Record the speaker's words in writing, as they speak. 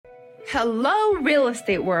Hello, real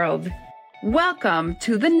estate world. Welcome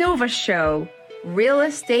to the Nova Show, Real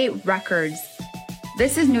Estate Records.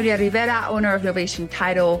 This is Nuria Rivera, owner of Novation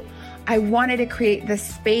Title. I wanted to create the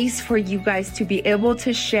space for you guys to be able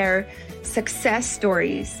to share success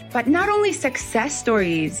stories, but not only success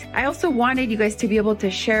stories. I also wanted you guys to be able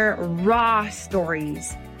to share raw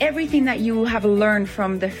stories. Everything that you have learned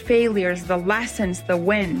from the failures, the lessons, the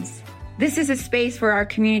wins. This is a space for our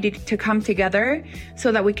community to come together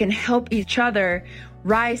so that we can help each other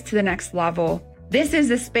rise to the next level. This is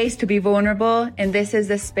the space to be vulnerable, and this is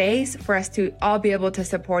the space for us to all be able to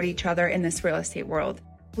support each other in this real estate world.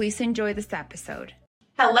 Please enjoy this episode.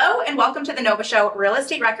 Hello and welcome to the Nova Show, Real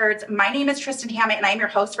Estate Records. My name is Tristan Hammett and I'm your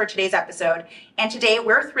host for today's episode. And today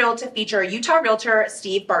we're thrilled to feature Utah realtor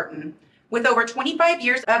Steve Barton. With over 25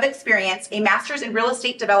 years of experience, a master's in real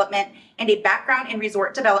estate development, and a background in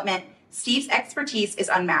resort development, Steve's expertise is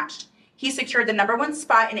unmatched. He secured the #1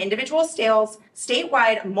 spot in individual sales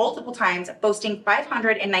statewide multiple times, boasting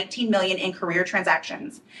 $519 million in career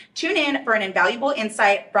transactions. Tune in for an invaluable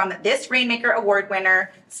insight from this Rainmaker Award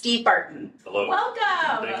winner, Steve Barton. Hello.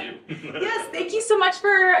 Welcome. Thank you. Yes, thank you so much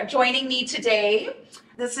for joining me today.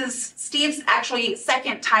 This is Steve's actually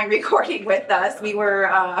second time recording with us. We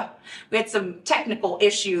had some technical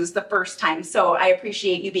issues the first time, so I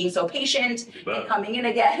appreciate you being so patient and coming in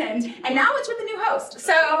again. And now it's with a new host,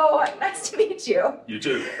 so nice to meet you. You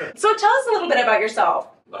too. So tell us a little bit about yourself.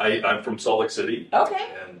 I'm from Salt Lake City. Okay.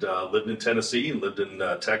 And lived in Tennessee and lived in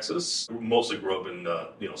Texas. Mostly grew up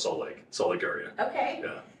in Salt Lake area. Okay.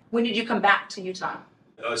 Yeah. When did you come back to Utah?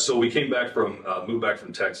 So we moved back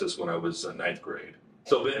from Texas when I was ninth grade.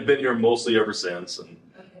 So been here mostly ever since, and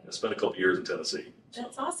I spent a couple years in Tennessee. So.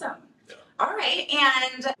 That's awesome. Yeah. All right,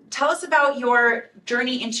 and tell us about your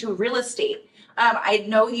journey into real estate. I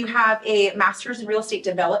know you have a master's in real estate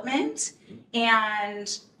development,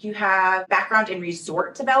 and you have background in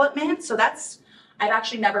resort development. So I've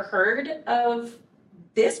actually never heard of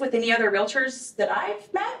this with any other realtors that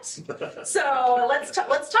I've met. So let's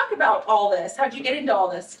talk about all this. How'd you get into all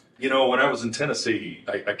this? When I was in Tennessee,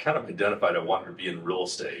 I kind of identified I wanted to be in real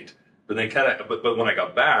estate. But then but when I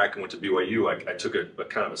got back and went to BYU, I took a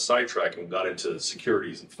kind of a sidetrack and got into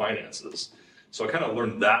securities and finances. So I kind of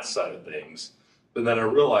learned that side of things. But then I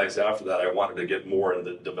realized after that I wanted to get more in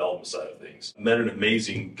the development side of things. I met an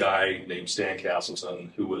amazing guy named Stan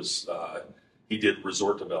Castleton who was, he did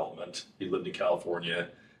resort development. He lived in California,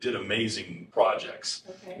 did amazing projects.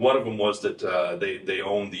 Okay. One of them was that they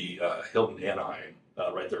own the Hilton Anaheim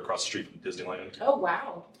right there across the street from Disneyland. Oh,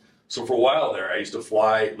 wow. So for a while there, I used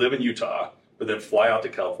to live in Utah, but then fly out to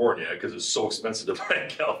California because it's so expensive to buy in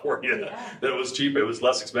California that it was cheap. It was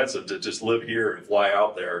less expensive to just live here and fly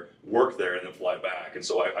out there, work there, and then fly back. And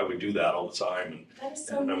so I would do that all the time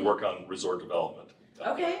and work on resort development.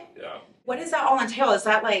 Okay. Yeah. What does that all entail? Is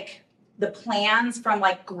that like the plans from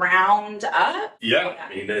like ground up? Yeah.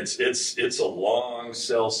 I mean, it's a long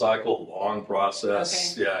sales cycle, long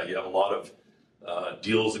process. Okay. Yeah. You have a lot of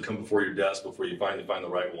deals that come before your desk before you finally find the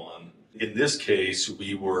right one. In this case,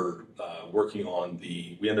 we were working on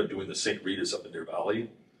we ended up doing the St. Rita's up in Deer Valley,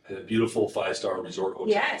 a beautiful 5-star resort hotel.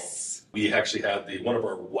 Yes. We actually had one of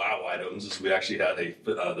our wow items is we actually had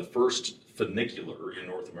the first funicular in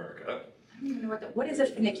North America. I don't even know what is a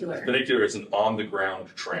funicular? Funicular is an on-the-ground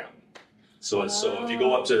tram. So if you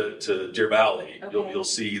go up to Deer Valley, you'll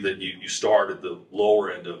see that you start at the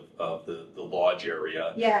lower end of the lodge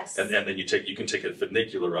area. Yes. And then you can take a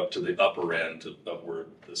funicular up to the upper end of where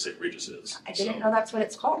the St. Regis is. I didn't know that's what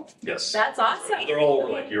it's called. Yes. That's awesome. They're all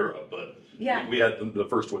over like Europe, but yeah. we had the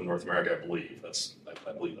first one in North America, I believe.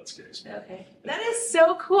 I believe that's the case. Okay. That is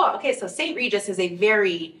so cool. Okay, so St. Regis is a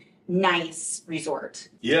very nice resort.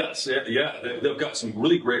 Yes, yeah. They've got some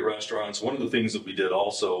really great restaurants. One of the things that we did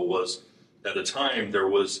also was, at the time,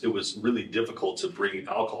 it was really difficult to bring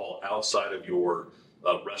alcohol outside of your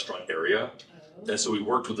restaurant area. Oh. And so we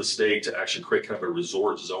worked with the state to actually create kind of a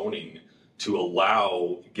resort zoning to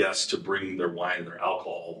allow guests to bring their wine and their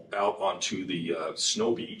alcohol out onto the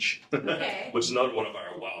snow beach, okay. which is another one of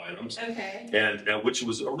our wow items. Okay. And which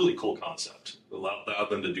was a really cool concept. Allowed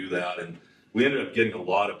them to do that. And we ended up getting a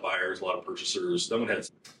lot of buyers, a lot of purchasers. That one had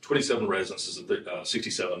 27 residences and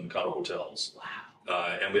 67 condo hotels. Wow.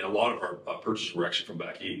 And we had a lot of our purchasers were actually from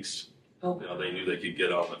back east. Oh. They knew they could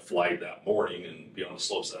get on a flight that morning and be on the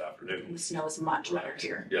slopes that afternoon. And the snow is much better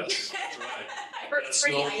here. Yes, that's right. I heard it's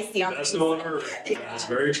pretty icy on the Best snow on earth. Yeah. That's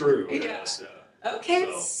very true. Yeah. Yes, yeah.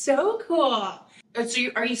 Okay, so cool. So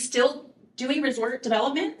are you still doing resort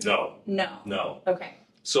development? No. Okay.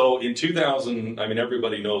 So in 2000, I mean,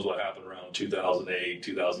 everybody knows what happened around 2008,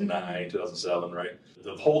 2009, 2007, right?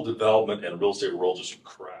 The whole development and real estate world just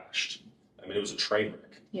crashed. mean, it was a train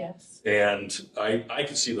wreck. Yes. And I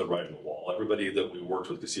could see the writing on the wall. Everybody that we worked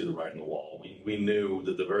with could see the writing on the wall. We knew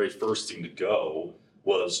that the very first thing to go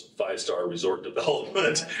was 5-star resort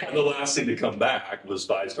development, and the last thing to come back was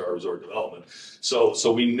 5-star resort development.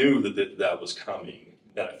 So we knew that was coming,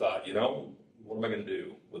 and I thought, what am I going to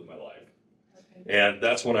do with my life? And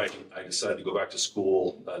that's when I decided to go back to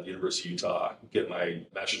school at the University of Utah, get my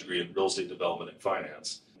master's degree in real estate development and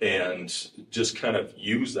finance, and just kind of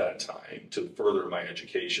use that time to further my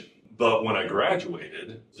education. But when I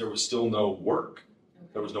graduated, there was still no work.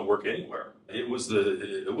 There was no work anywhere. It was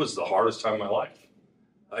the hardest time of my life.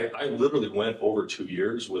 I literally went over 2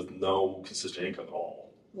 years with no consistent income at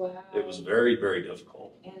all. Wow. It was very, very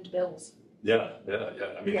difficult. And bills. Yeah.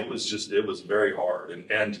 I mean, it was very hard.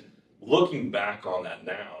 And looking back on that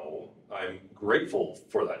now, I'm grateful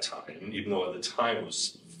for that time, even though at the time it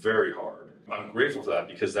was very hard. I'm grateful for that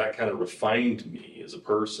because that kind of refined me as a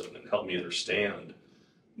person and helped me understand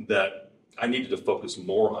that I needed to focus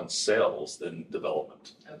more on sales than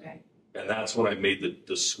development. Okay. And that's when I made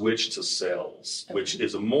the switch to sales, which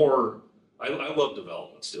is I love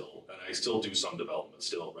development still, and I still do some development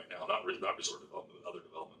still right now, not resort development, but other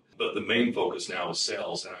development. But the main focus now is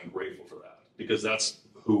sales, and I'm grateful for that because that's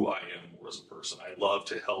who I am more as a person. I love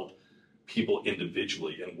to help people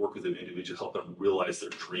individually and work with them individually, help them realize their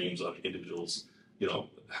dreams on individuals,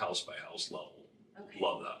 house by house level. Okay.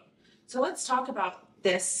 Love that. So let's talk about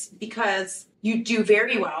this because you do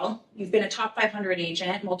very well. You've been a top 500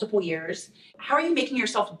 agent multiple years. How are you making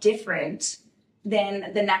yourself different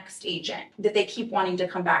than the next agent that they keep wanting to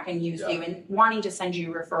come back and use you and wanting to send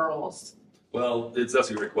you referrals? Well, that's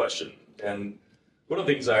a great question. And one of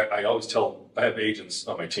the things I always tell, I have agents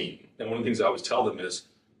on my team, and one of the things I always tell them is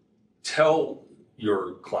tell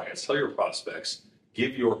your clients, tell your prospects,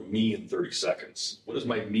 give your me in 30 seconds. What is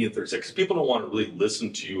my me in 30 seconds? People don't want to really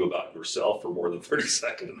listen to you about yourself for more than 30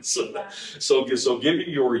 seconds. So give me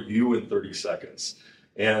your you in 30 seconds.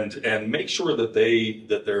 And make sure that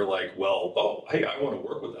they're like, well, oh, hey, I want to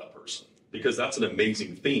work with that person because that's an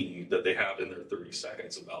amazing thing that they have in their 30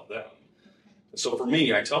 seconds about them. So for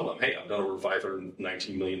me, I tell them, hey, I've done over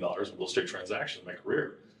 $519 million in real estate transactions in my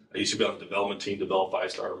career. I used to be on the development team, develop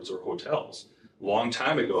 5-star resort hotels. Long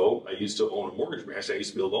time ago, I used to own a mortgage branch. I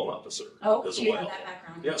used to be a loan officer as well. You have that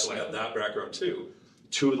background. Yeah, so I have that background too.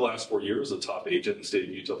 2 of the last 4 years, a top agent in the state of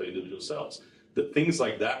Utah for individual sales. The things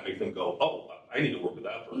like that make them go, oh, I need to work with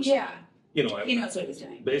that person. Yeah. He knows what he's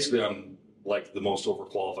doing. Basically, I'm like the most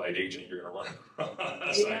overqualified agent you're going to run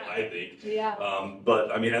across, I think. Yeah.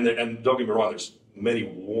 But I mean, and don't get me wrong, there's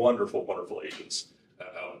many wonderful, wonderful agents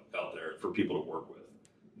out there for people to work with.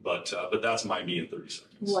 But that's my me in 30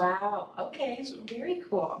 seconds. Wow. Okay. So. Very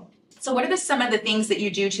cool. So what are some of the things that you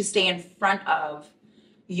do to stay in front of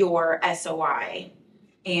your SOI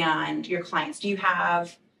and your clients? Do you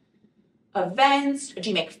have events? Do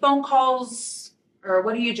you make phone calls? Or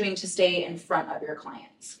what are you doing to stay in front of your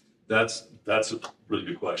clients? That's a really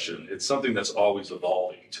good question. It's something that's always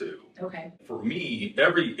evolving too. Okay. For me,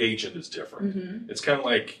 every agent is different. Mm-hmm. It's kind of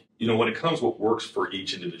like, when it comes to what works for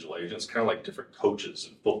each individual agent, it's kind of like different coaches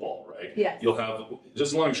in football, right? Yeah. You'll have,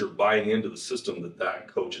 just as long as you're buying into the system that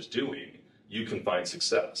coach is doing, you can find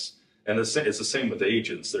success. And it's the same with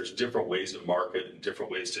agents. There's different ways to market and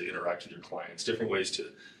different ways to interact with your clients, different ways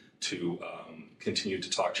to continue to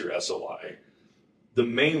talk to your SOI. The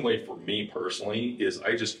main way for me personally is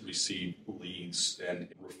I just receive leads and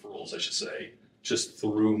referrals, I should say, just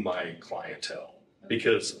through my clientele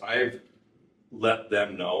because I've let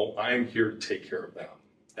them know I'm here to take care of them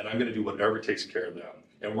and I'm going to do whatever takes care of them.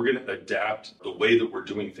 And we're going to adapt the way that we're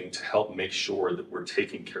doing things to help make sure that we're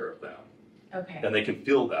taking care of them. Okay. And they can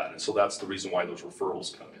feel that. And so that's the reason why those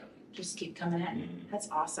referrals come in. Just keep coming in. Mm-hmm. That's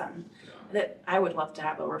awesome. That I would love to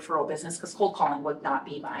have a referral business because cold calling would not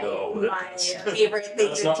be my favorite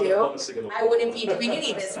thing to do. I wouldn't be doing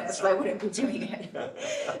any business if I wouldn't be doing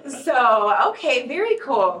it. So, okay, very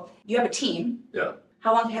cool. You have a team. Yeah.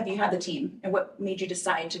 How long have you had the team and what made you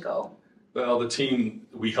decide to go? Well, the team,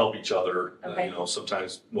 we help each other. Okay.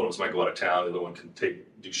 Sometimes one of us might go out of town, the other one can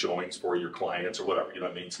do showings for your clients or whatever,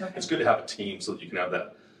 what I mean? Okay. It's good to have a team so that you can have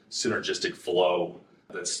that synergistic flow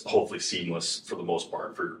that's hopefully seamless for the most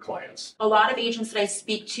part for your clients. A lot of agents that I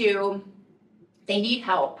speak to, they need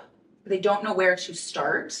help. They don't know where to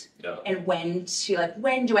start and when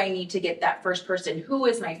do I need to get that first person? Who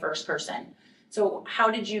is my first person? So how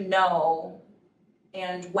did you know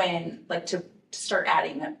and when to start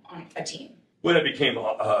adding on a team? When it became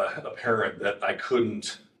apparent that I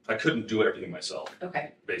couldn't do everything myself.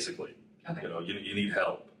 Okay. Basically. Okay. You need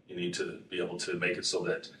help. You need to be able to make it so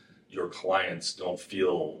that your clients don't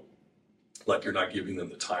feel like you're not giving them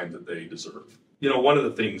the time that they deserve. You know, one of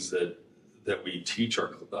the things that we teach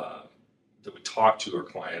that we talk to our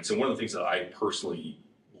clients, and one of the things that I personally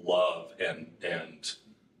love and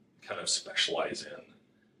kind of specialize in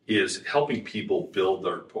is helping people build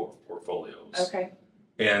their portfolios. Okay.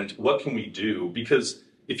 And what can we do? Because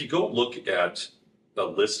if you go look at a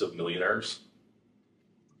list of millionaires,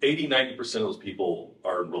 80-90% of those people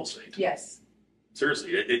are in real estate. Yes.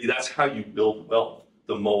 Seriously, that's how you build wealth,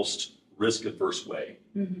 the most risk-averse way.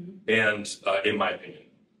 Mm-hmm. And in my opinion,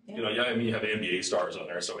 you know, yeah, I mean, you have NBA stars on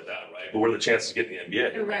there and stuff like that, right? But what are the chances of getting the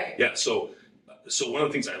NBA? Right. Yeah. So one of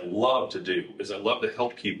the things I love to do is I love to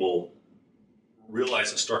help people realize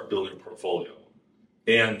and start building a portfolio.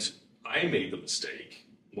 And I made the mistake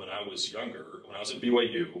when I was younger, when I was at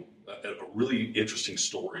BYU, a really interesting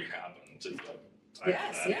story happened.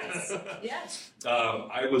 Yes.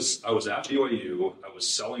 I was at BYU. I was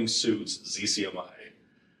selling suits, ZCMI,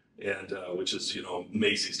 and which is, you know,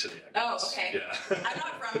 Macy's today. Oh, okay. Yeah. I'm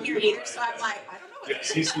not from here either, so I'm like, I don't know what Yeah,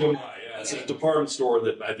 ZCMI. Yeah, it's a department store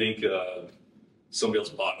that I think somebody else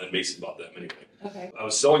bought, and then Macy's bought them anyway. Okay. I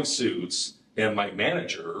was selling suits, and my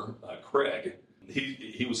manager, Craig,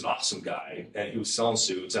 he was an awesome guy, and he was selling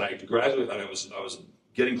suits. And I graduated, and I was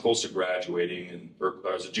getting close to graduating, or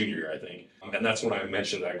I was a junior year, I think. And that's when I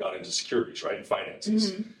mentioned that I got into securities, right, and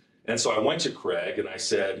finances. Mm-hmm. And so I went to Craig and I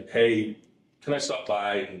said, hey, can I stop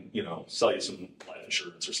by and, you know, sell you some life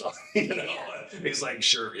insurance or something? You know, and he's like,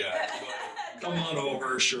 sure, yeah, come on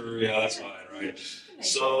over, sure, yeah, that's fine, right?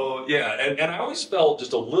 So yeah, and I always felt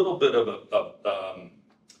just a little bit of a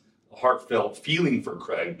heartfelt feeling for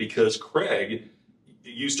Craig, because Craig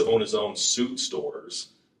used to own his own suit stores,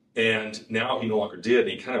 and now he no longer did. And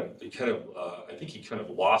he kind of I think he kind of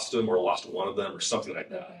lost them, or lost one of them, or something like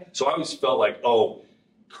that. Okay. So I always felt like, oh,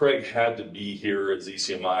 Craig had to be here at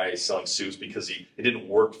ZCMI selling suits because it didn't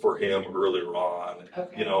work for him earlier on,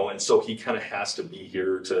 Okay. you know, and so he kind of has to be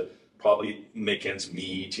here to probably make ends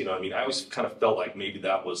meet, you know what I mean? I always kind of felt like maybe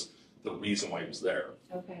that was the reason why he was there.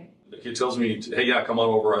 Okay. He tells me, hey, yeah, come on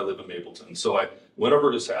over, I live in Mapleton. So I went over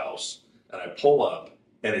to his house, and I pull up,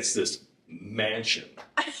 and it's this mansion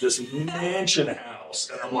house.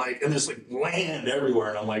 And I'm like, and there's like land everywhere,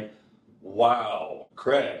 and I'm like, wow,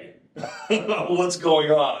 Craig. What's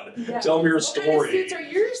going on? Yeah. Tell me your what story. What kind of suits are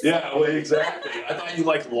yours? Yeah, well, exactly. I thought you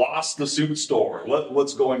like lost the suit store.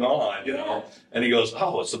 What's going on? You know? And he goes,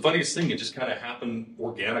 oh, it's the funniest thing. It just kind of happened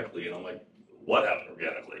organically. And I'm like, what happened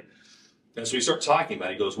organically? And so we start talking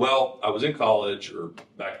about it. He goes, well, I was in college, or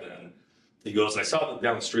back then. He goes, I saw that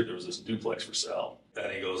down the street there was this duplex for sale.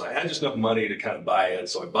 And he goes, I had just enough money to kind of buy it,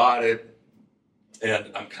 so I bought it.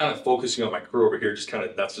 And I'm kind of focusing on my career over here,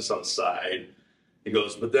 that's just on the side. He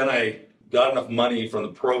goes, but then I got enough money from the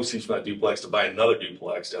proceeds from that duplex to buy another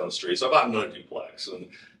duplex down the street. So I bought another duplex. And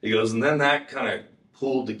he goes, and then that kind of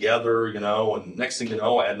pulled together, you know, and next thing you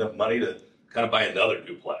know, I had enough money to kind of buy another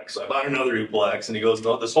duplex. So I bought another duplex. And he goes,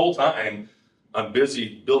 no, this whole time I'm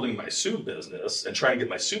busy building my suit business and trying to get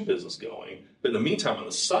my suit business going. But in the meantime, on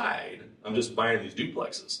the side, I'm just buying these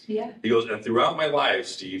duplexes. Yeah. He goes, and throughout my life,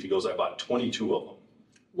 Steve, he goes, I bought 22 of them.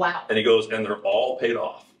 Wow. And he goes, and they're all paid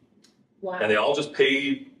off. Wow. And they all just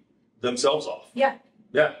paid themselves off. Yeah.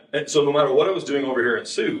 Yeah. And so no matter what I was doing over here in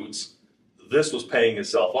suits, this was paying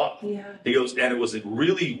itself off. Yeah. He goes, and it was a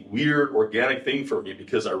really weird organic thing for me,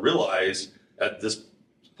 because I realized at this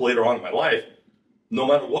later on in my life, no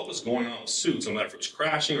matter what was going on with suits, no matter if it was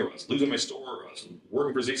crashing or I was losing my store or I was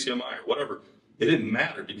working for ZCMI or whatever, it didn't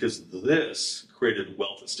matter, because this created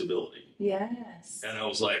wealth and stability. Yes. And I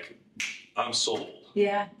was like, I'm sold.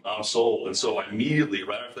 Yeah. I'm sold. And so I immediately,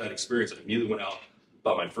 right after that experience, I immediately went out,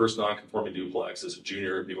 bought my first non-conforming duplex as a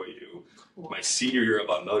junior at BYU. Cool. My senior year, I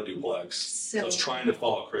bought another duplex. So I was trying to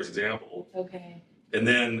follow Craig's example. Okay. And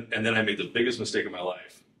then I made the biggest mistake of my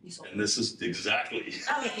life. You sold And this is exactly.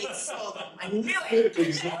 Oh, you sold them. I knew it.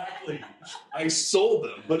 Exactly. I sold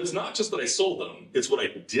them. But it's not just that I sold them, it's what I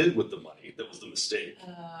did with the money that was the mistake.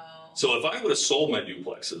 Oh. So if I would have sold my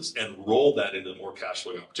duplexes and rolled that into more cash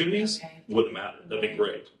flowing opportunities, Okay. it wouldn't matter. That'd be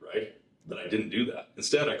great, right? But I didn't do that.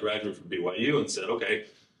 Instead, I graduated from BYU and said, okay,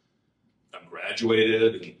 I'm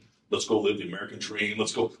graduated, and let's go live the American dream.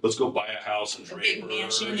 Let's go buy a house in Draper. Big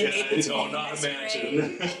mansion in Yeah, Mapleton. no, not That's a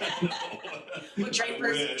mansion. What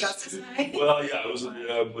Draper's I wish. Justice Night? Well, yeah,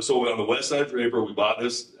 it was. So on the west side of Draper, we bought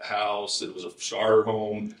this house. It was a starter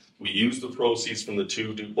home. We used the proceeds from the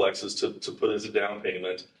two duplexes to put as a down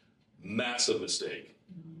payment. Massive mistake,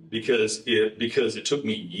 because it took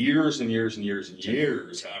me years and years and years and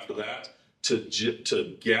years after that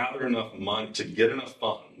to gather enough money, to get enough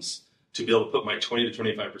funds to be able to put my 20 to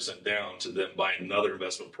 25% down to then buy another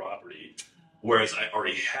investment property Whereas I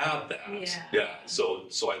already had that. Yeah. So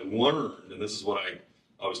I learned, and this is what I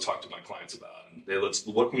always talk to my clients about. And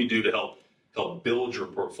what can we do to help build your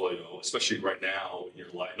portfolio, especially right now in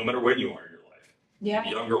your life, no matter when you are in your life. Yeah.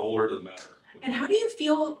 Younger, older, doesn't matter. And how do you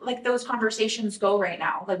feel like those conversations go right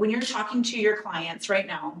now? Like when you're talking to your clients right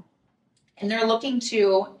now and they're looking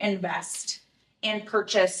to invest and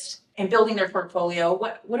purchase and building their portfolio,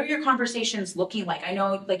 what are your conversations looking like? I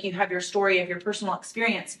know like you have your story of your personal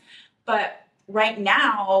experience, but right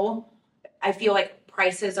now I feel like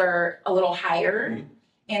prices are a little higher. Mm-hmm.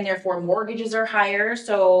 And therefore mortgages are higher.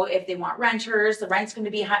 So if they want renters, the rent's going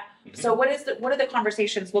to be high. Mm-hmm. So what do the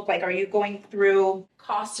conversations look like? Are you going through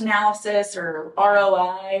cost analysis or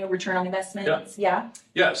ROI, return on investments? Yeah.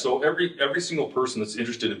 Yeah. So every single person that's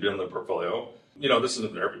interested in building their portfolio, this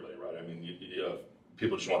isn't everybody, right? I mean,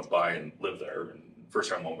 people just want to buy and live there, and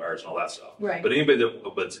first-time home buyers and all that stuff. Right. But anybody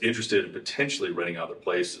that's interested in potentially renting out their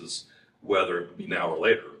places, whether it be now or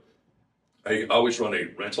later, I always run a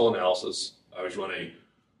rental analysis. I always run a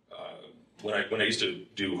when I used to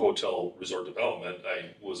do hotel resort development, I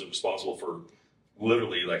was responsible for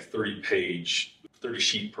literally like 30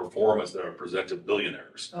 sheet performance that are presented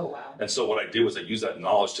billionaires. Oh, wow. And so what I did was I used that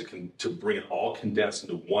knowledge to bring it all condensed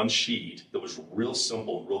into one sheet that was real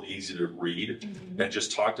simple and real easy to read, mm-hmm. and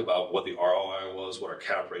just talked about what the ROI was, what our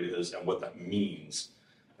cap rate is, and what that means.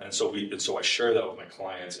 And so I share that with my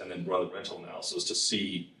clients and then run the rental analysis to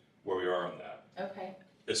see where we are on that. Okay.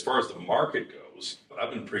 As far as the market goes, I've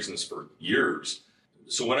been preaching this for years.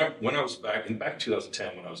 So when I was back in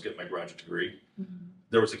 2010, when I was getting my graduate degree, mm-hmm.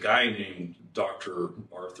 there was a guy named Dr.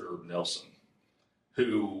 Arthur Nelson,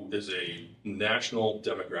 who is a national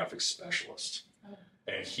demographic specialist. Oh.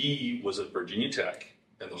 And he was at Virginia Tech.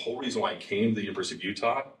 And the whole reason why he came to the University of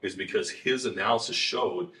Utah is because his analysis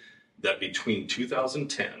showed that between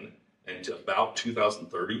 2010 and to about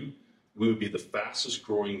 2030, we would be the fastest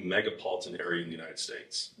growing megapolitan area in the United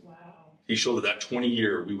States. Wow. He showed that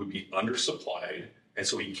 20-year we would be undersupplied. And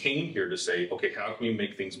so he came here to say, okay, how can we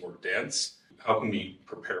make things more dense? How can we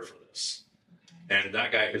prepare for this? Okay. And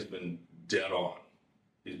that guy has been dead on.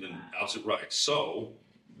 He's been absolutely right. So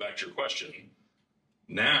back to your question,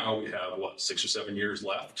 now we have 6 or 7 years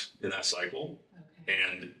left in that cycle. Okay.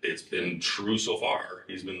 And it's been true so far.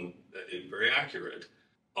 He's been very accurate.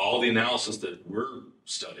 All the analysis that we're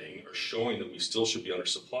studying are showing that we still should be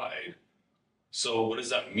undersupplied. So what does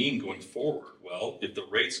that mean going forward? Well, if the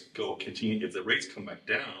rates if the rates come back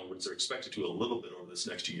down, which they're expected to a little bit over this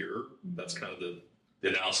next year, mm-hmm. that's kind of the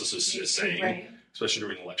analysis is saying, right. Especially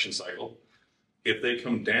during the election cycle. If they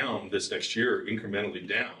come down this next year, incrementally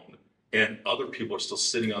down, and other people are still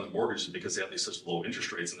sitting on the mortgages because they have these such low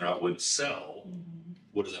interest rates and they're not willing to sell, mm-hmm.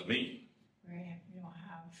 what does that mean? Right. We don't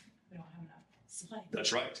have enough supply.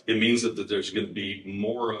 That's right. It means that there's going to be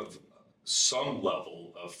more of some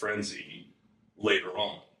level of frenzy later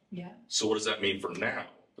on. Yeah. So what does that mean for now?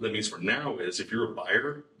 What that means for now is if you're a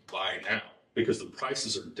buyer, buy now. Because the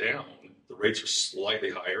prices are down, the rates are slightly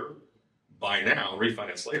higher, buy now,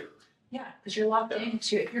 refinance later. Yeah, because you're locked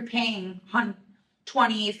into it. You're paying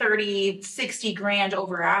 20, 30, 60 grand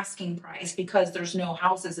over asking price because there's no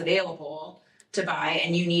houses available to buy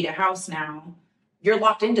and you need a house now. You're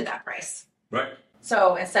locked into that price. Right.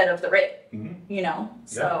 So instead of the rate, mm-hmm.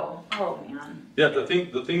 So, oh man. Yeah, the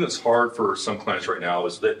thing that's hard for some clients right now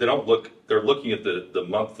is that they're looking at the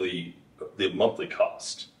monthly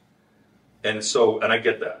cost. And I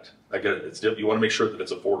get that. I get it. You want to make sure that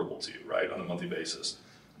it's affordable to you, right, on a monthly basis.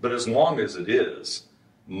 But as long as it is,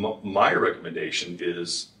 my recommendation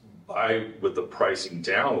is buy with the pricing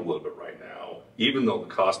down a little bit right now, even though the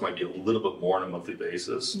cost might be a little bit more on a monthly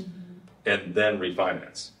basis, mm-hmm. and then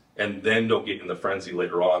refinance. And then don't get in the frenzy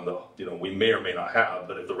later on. We may or may not have,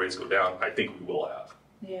 but if the rates go down, I think we will have.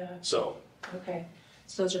 Yeah. So. Okay.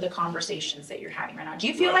 So those are the conversations that you're having right now. Do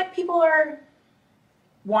you feel like people are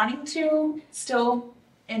wanting to still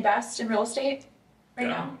invest in real estate right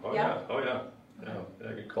now? Oh yeah. Oh yeah. Yeah.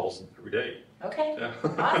 I get calls every day. Okay. Yeah.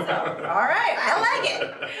 Awesome. All right. I like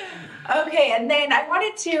it. Okay. And then I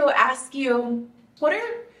wanted to ask you, what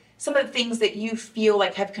are some of the things that you feel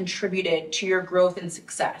like have contributed to your growth and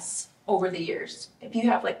success over the years? If you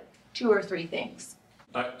have 2 or 3 things.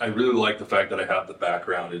 I really like the fact that I have the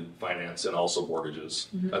background in finance and also mortgages.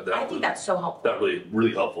 Mm-hmm. I think that's so helpful. That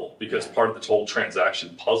really helpful because part of the whole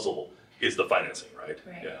transaction puzzle is the financing, right?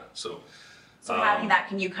 Yeah. So having that,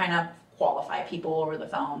 can you kind of qualify people over the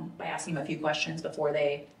phone by asking them a few questions before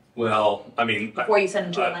they... Well, I mean... Before you send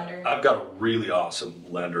them to a lender? I've got a really awesome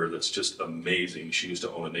lender that's just amazing. She used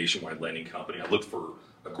to own a nationwide lending company. I looked for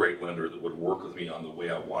a great lender that would work with me on the way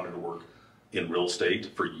I wanted to work. in real estate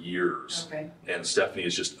for years. Okay. And Stephanie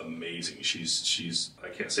is just amazing. She's I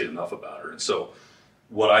can't say enough about her. And so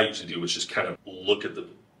what I usually do is just kind of look at the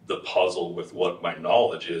puzzle with what my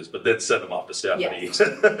knowledge is, but then send them off to Stephanie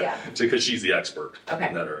because she's the expert in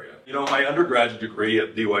that area. You know, my undergraduate degree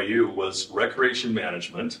at BYU was recreation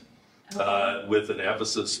management with an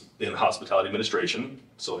emphasis in hospitality administration,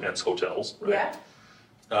 so hence hotels, right?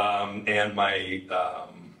 Yeah. And my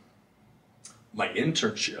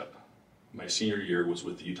internship, my senior year, was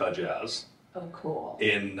with the Utah Jazz. Oh, cool.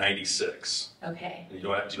 In '96. Okay. And do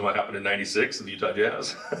you know what happened in '96 in the Utah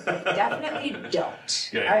Jazz? Definitely don't.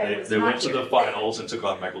 Yeah, they went to the finals and took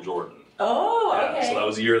on Michael Jordan. Oh, okay. So that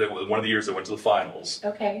was one of the years they went to the finals.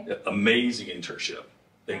 Okay. Amazing internship.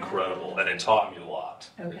 Incredible. And it taught me a lot.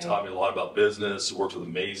 Okay. It taught me a lot about business, worked with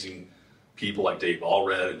amazing people like Dave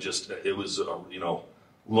Allred, and just, it was,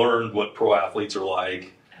 learned what pro athletes are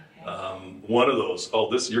like. Okay. One of those,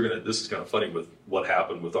 this is kind of funny with what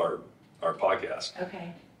happened with our podcast.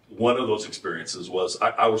 Okay. One of those experiences was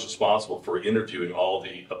I was responsible for interviewing all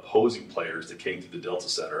the opposing players that came to the Delta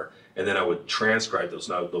Center, and then I would transcribe those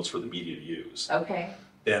notes for the media to use. Okay.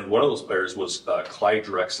 And one of those players was Clyde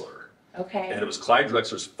Drexler. Okay. And it was Clyde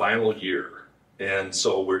Drexler's final year. And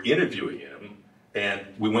so we're interviewing him, and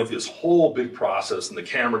we went through this whole big process, and the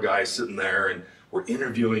camera guy's sitting there, and we're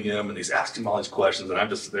interviewing him, and he's asking him all these questions, and I'm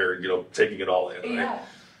just there, taking it all in. Right? Yeah.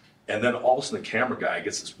 And then all of a sudden the camera guy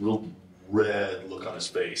gets this real red look on his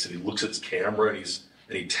face, and he looks at his camera, and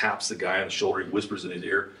he taps the guy on the shoulder, he whispers in his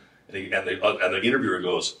ear, and the interviewer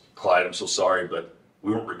goes, "Clyde, I'm so sorry, but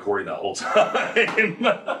we weren't recording that whole time."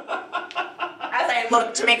 As I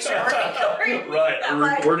look to make sure we're recording. Right,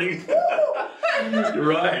 we're recording.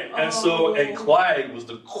 Right. And Clyde was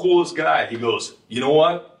the coolest guy. He goes, "You know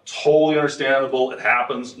what? Totally understandable. It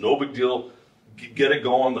happens. No big deal. Get it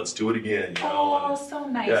going. Let's do it again." So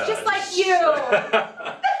nice. Yeah, just like you.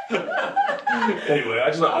 Anyway, I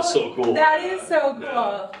just thought it was so cool. That is so cool.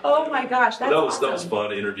 Yeah. Oh my gosh, that's awesome. That was fun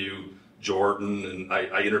to interview Jordan, and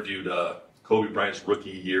I interviewed Kobe Bryant's rookie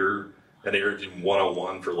year, and I interviewed him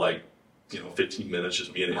one-on-one for 15 minutes,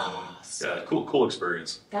 just me and him. Cool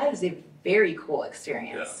experience. That is a very cool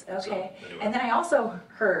experience. Yeah, okay. So, anyway. And then I also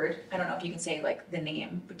heard, I don't know if you can say the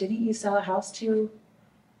name, but didn't you sell a house to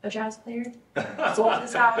a jazz player? Sold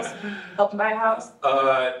his house, helped him buy a house?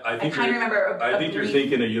 I think you're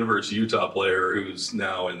thinking a University of Utah player who's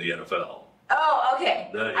now in the NFL. Oh, okay.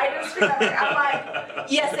 I just remember. I'm like,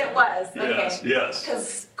 yes, it was. Okay. Yes.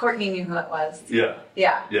 Because Courtney knew who it was. Yeah.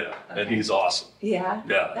 Yeah. Yeah. Okay. And he's awesome. Yeah.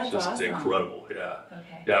 Yeah. That's just awesome. Incredible. Yeah.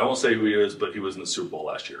 Okay. Yeah. I won't say who he is, but he was in the Super Bowl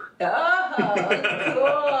last year.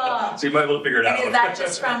 Oh, cool. So you might well figure it out. And is that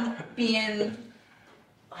just from being?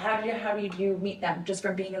 How did you meet them? Just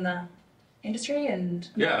from being in the industry and?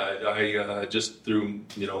 Yeah, I just through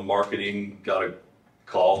marketing got a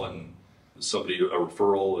call and a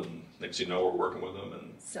referral, and next thing you know we're working with them,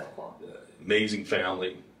 and so cool. Amazing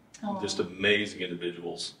family, just amazing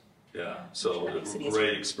individuals. Yeah, so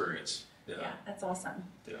great experience. Yeah, that's awesome.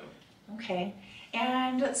 Yeah. Okay.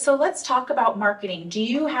 And so let's talk about marketing. Do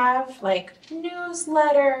you have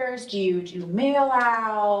newsletters? Do you do mail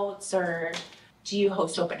outs, or do you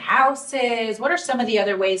host open houses? What are some of the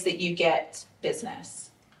other ways that you get business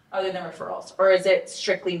other than referrals? Or is it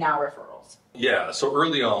strictly now referrals? Yeah, so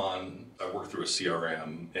early on, I worked through a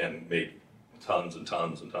CRM and made tons and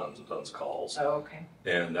tons and tons and tons of calls. Oh, okay.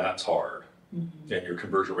 And that's hard. Mm-hmm. And your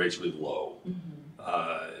conversion rate's really low.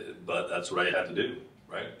 Mm-hmm. But that's what I had to do,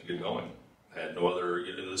 right, to get going. I had no other,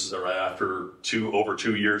 this is right after over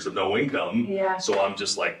 2 years of no income. Yeah. So I'm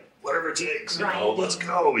just whatever it takes, let's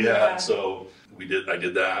go. Yeah. So I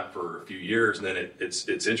did that for a few years, and then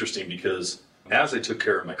it's interesting because as I took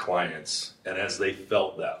care of my clients and as they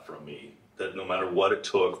felt that from me, that no matter what it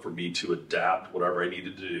took for me to adapt whatever I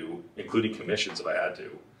needed to do, including commissions if I had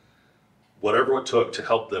to, whatever it took to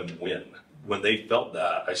help them win. When they felt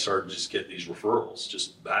that, I started to just get these referrals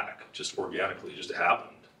just organically, just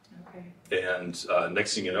happened. Okay. And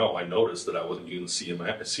next thing you know, I noticed that I wasn't using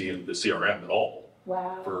the CRM at all.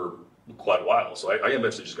 Wow. For quite a while. So I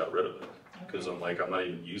eventually just got rid of it because I'm not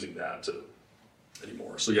even using that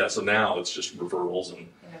anymore. So so now it's just referrals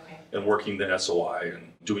and working the SOI and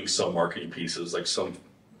doing some marketing pieces,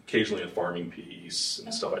 occasionally a farming piece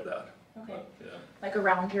and stuff like that. Okay. But,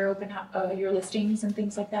 around your your listings and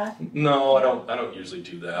things like that? No, I don't usually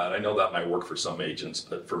do that. I know that might work for some agents,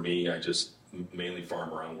 but for me, I just mainly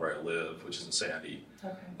farm around where I live, which is in Sandy.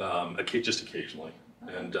 Okay. Just occasionally.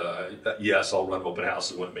 Okay. And yes, I'll run open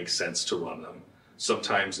houses when it makes sense to run them.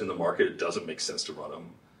 Sometimes in the market, it doesn't make sense to run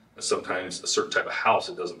them. Sometimes a certain type of house,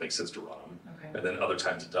 it doesn't make sense to run them. Okay. And then other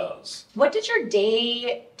times it does. What did your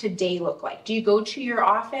day to day look like? Do you go to your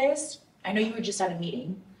office? I know you were just at a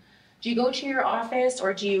meeting. Do you go to your office,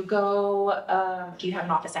 or do you go, do you have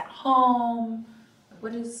an office at home?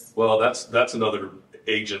 What is? Well, that's another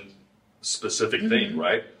agent specific thing,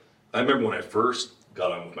 right? I remember when I first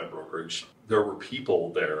got on with my brokerage, there were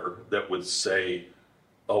people there that would say,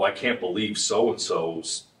 oh, I can't believe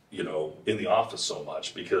so-and-so's, in the office so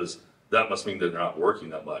much, because that must mean that they're not working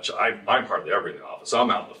that much. I'm hardly ever in the office. I'm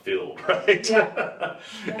out in the field, right? Yeah.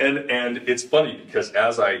 And it's funny because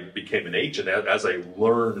as I became an agent, as I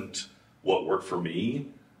learned what worked for me,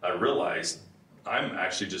 I realized I'm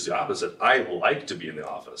actually just the opposite. I like to be in the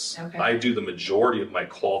office. Okay. I do the majority of my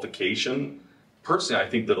qualification. Personally, I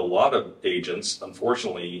think that a lot of agents,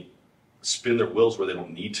 unfortunately, spin their wheels where they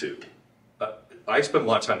don't need to. I spend a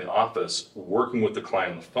lot of time in the office working with the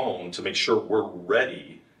client on the phone to make sure we're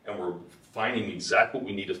ready and we're finding exactly what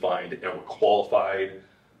we need to find and we're qualified,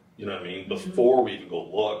 you know what I mean, before we even go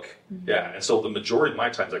look. Yeah, and so the majority of my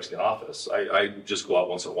time is actually in the office. I just go out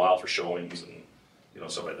once in a while for showings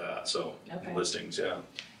and stuff like that. So listings, yeah.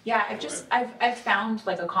 Yeah, I've found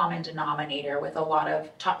like a common denominator with a lot of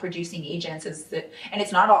top producing agents is that, and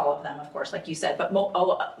it's not all of them, of course, like you said, but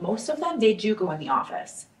most of them, they do go in the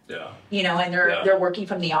office. Yeah. And they're working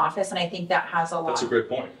from the office, and I think that has a lot. That's a great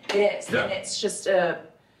point. It is, and it's just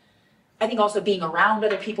I think also being around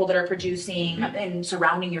other people that are producing and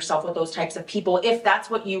surrounding yourself with those types of people, if that's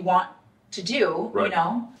what you want to do, right.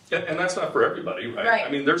 And that's not for everybody, right? Right.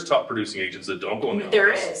 I mean, there's top producing agents that don't go in the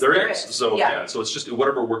office. There is. So so it's just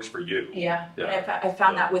whatever works for you. Yeah. And I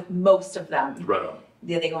found that with most of them. Right on.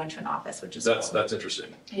 Yeah, they go into an office, which is cool. That's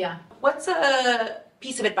interesting. Yeah. What's a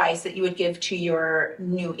piece of advice that you would give to your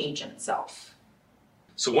new agent self?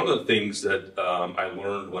 So one of the things that I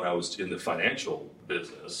learned when I was in the financial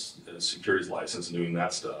business, securities license, and doing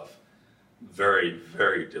that stuff, very,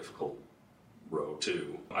 very difficult road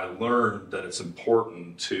too. I learned that it's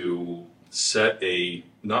important to set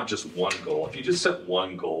not just one goal. If you just set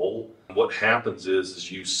one goal, what happens is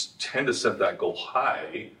you tend to set that goal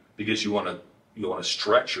high because you want to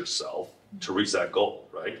stretch yourself to reach that goal,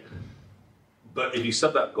 right? But if you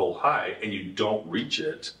set that goal high and you don't reach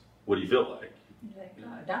it, what do you feel like?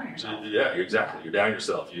 Down on yourself. Yeah, exactly. You're down on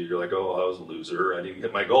yourself. You're like, oh, I was a loser. I didn't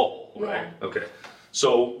hit my goal, right? Yeah. Okay.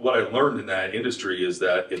 So what I learned in that industry is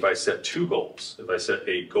that if I set two goals, if I set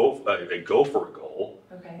a go for a goal,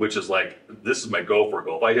 which is like, this is my go for a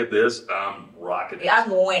goal. If I hit this, I'm rocking it. I'm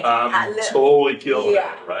winning. I'm totally killing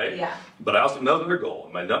it, right? Yeah. But I also have another goal.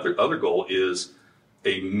 My other goal is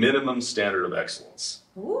a minimum standard of excellence.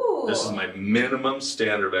 Ooh. This is my minimum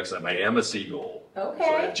standard of excellence, my MSE goal.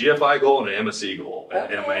 Okay. So a GFI goal and an MSE goal.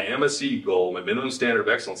 Okay. And my MSE goal, my minimum standard of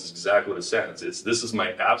excellence, is exactly what it says. This is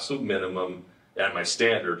my absolute minimum and my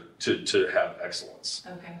standard to have excellence.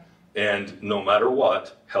 Okay. And no matter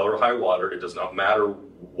what, hell or high water, it does not matter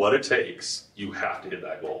what it takes, you have to hit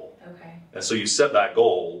that goal. Okay. And so you set that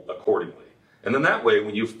goal accordingly. And then that way,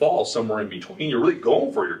 when you fall somewhere in between, you're really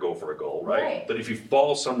going for your go for a goal, right? But if you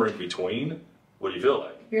fall somewhere in between, what do you feel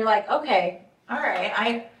like? You're like, okay, all right,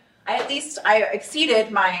 I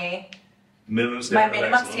exceeded my minimum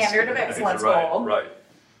standard of excellence goal. Right.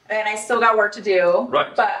 And I still got work to do.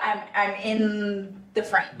 Right. But I'm in the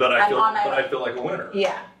frame. But I feel like a winner.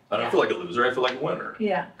 Yeah. I don't feel like a loser. I feel like a winner.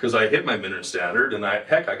 Yeah. Because I hit my minimum standard, and I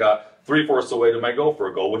got 3/4 the way to my go for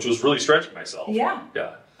a goal, which was really stretching myself. Yeah.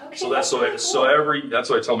 Yeah. Okay, So that's what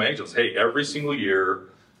I tell my agents. Hey, every single year,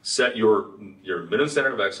 set your minimum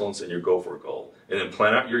standard of excellence and your go for a goal, and then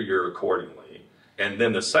plan out your year accordingly. And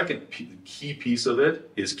then the second key piece of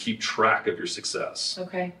it is keep track of your success.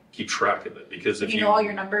 Okay. Keep track of it, because if you know all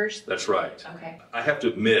your numbers. That's right. Okay. I have to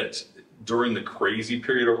admit, during the crazy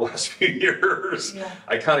period over the last few years,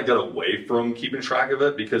 I kind of got away from keeping track of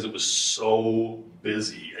it because it was so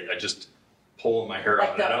busy. I just pulling my hair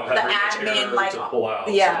out. I don't have very much hair to pull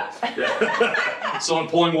out. Yeah. So I'm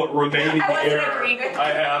pulling what remaining hair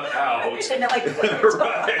I have out.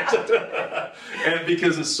 Right. And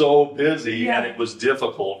because it's so busy and it was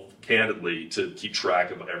difficult, candidly, to keep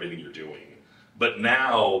track of everything you're doing. But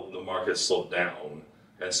now the market has slowed down,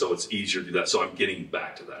 and so it's easier to do that. So I'm getting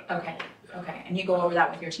back to that. Okay. Okay. And you go over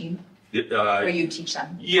that with your team? Or you teach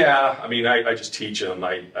them? Yeah. I mean, I just teach them.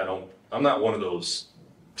 I'm not one of those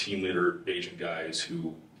team leader agent guys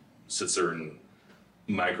who sits there and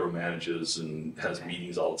micromanages and has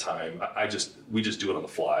meetings all the time. We just do it on the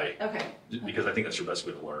fly. Okay. Because I think that's your best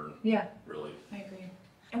way to learn. Yeah. Really. I agree.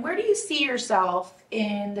 And where do you see yourself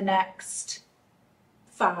in the next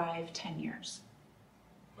 5-10 years?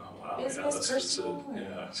 Oh, wow. Business, personal?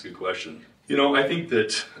 That's a good question. I think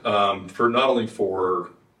that for not only for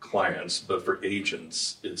clients, but for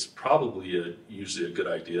agents, it's probably usually a good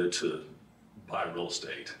idea to buy real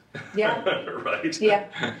estate. Yeah. Right?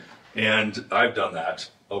 Yeah. And I've done that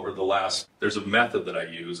over the last, there's a method that I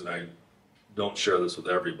use, and I don't share this with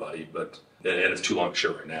everybody, but, and it's too long to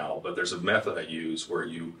share right now, but there's a method I use where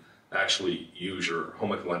you actually use your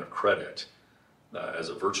home equity line of credit as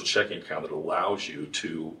a virtual checking account that allows you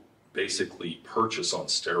to basically purchase on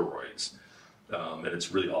steroids. And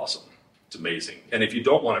it's really awesome. It's amazing. And if you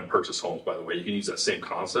don't want to purchase homes, by the way, you can use that same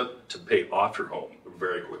concept to pay off your home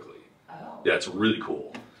very quickly. Oh. Yeah, it's really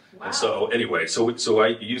cool. Wow. And so anyway, so I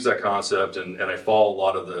use that concept and I follow a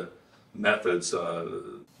lot of the methods that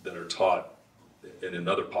are taught in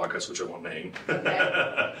another podcast, which I won't name.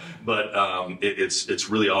 Okay. But it's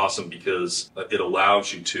really awesome because it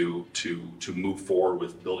allows you to move forward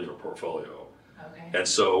with building a portfolio. Okay. And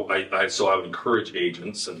so I would encourage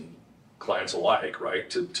agents and clients alike, right,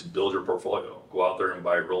 to build your portfolio. Go out there and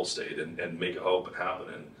buy real estate and make it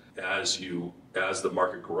happen. And as the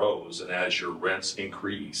market grows and as your rents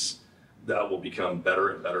increase, that will become better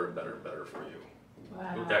and better and better and better for you.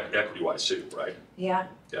 Wow. Equity-wise too, right? Yeah.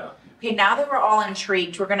 Yeah. Okay, now that we're all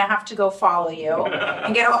intrigued, we're going to have to go follow you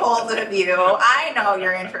and get a hold of you. I know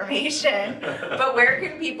your information, but where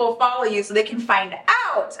can people follow you so they can find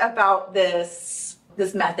out about this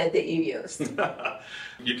method that you used?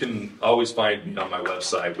 You can always find me on my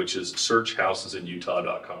website, which is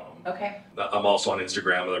searchhousesinutah.com. Okay. I'm also on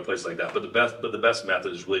Instagram and other places like that. But the best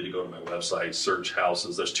method is really to go to my website, search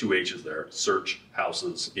houses. There's 2 H's there.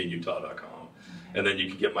 Searchhousesinutah.com. Okay. And then you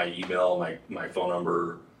can get my email, my phone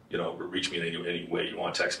number. Reach me in any way you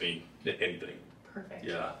want. Text me, anything. Perfect.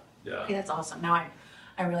 Yeah. Yeah. Okay, that's awesome. Now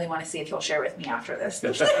I really want to see if you'll share with me after this.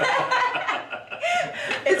 Is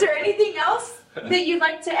there anything else that you'd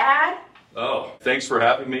like to add? Oh, thanks for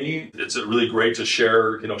having me. It's really great to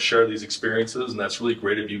share these experiences, and that's really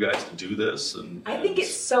great of you guys to do this. And I think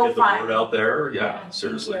it's so get fun. Get the word out there. Yeah, Yeah,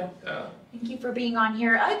 seriously. thank you. Yeah. Thank you for being on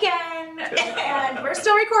here again. And we're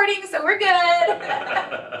still recording, so we're good.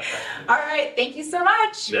 All right, thank you so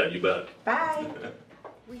much. Yeah, you bet. Bye.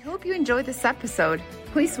 We hope you enjoyed this episode.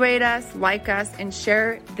 Please rate us, like us, and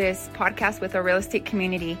share this podcast with our real estate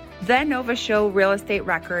community. The Nova Show Real Estate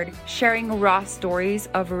Record, sharing raw stories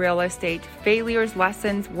of real estate, failures,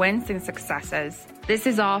 lessons, wins, and successes. This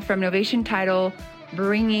is all from Novation Title,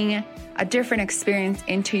 bringing a different experience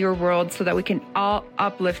into your world so that we can all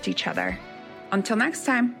uplift each other. Until next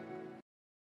time.